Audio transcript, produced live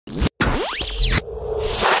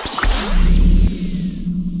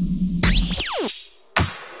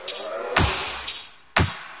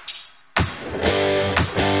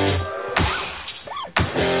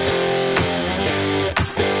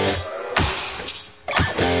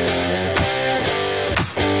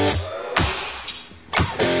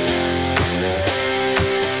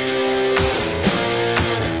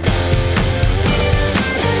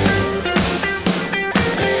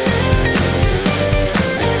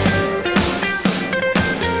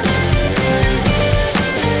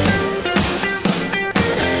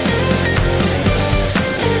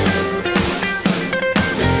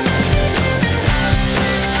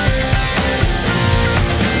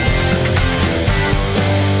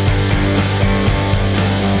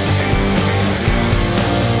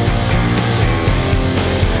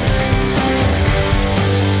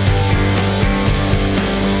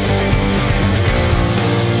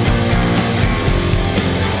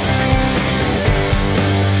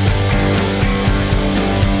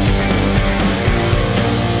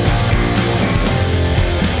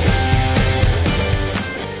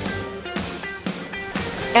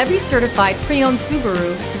Every certified pre-owned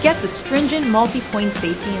Subaru gets a stringent multi-point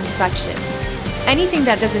safety inspection. Anything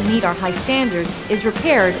that doesn't meet our high standards is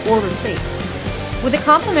repaired or replaced. With a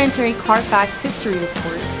complimentary Carfax history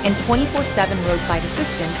report and 24/7 roadside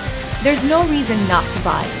assistance, there's no reason not to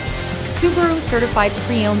buy. Subaru certified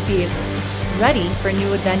pre-owned vehicles, ready for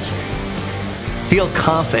new adventures. Feel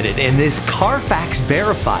confident in this Carfax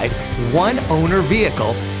verified one-owner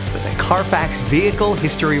vehicle with a Carfax Vehicle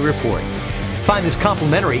History Report. Find this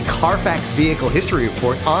complimentary Carfax Vehicle History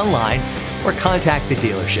Report online or contact the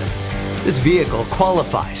dealership. This vehicle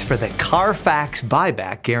qualifies for the Carfax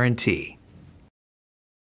Buyback Guarantee.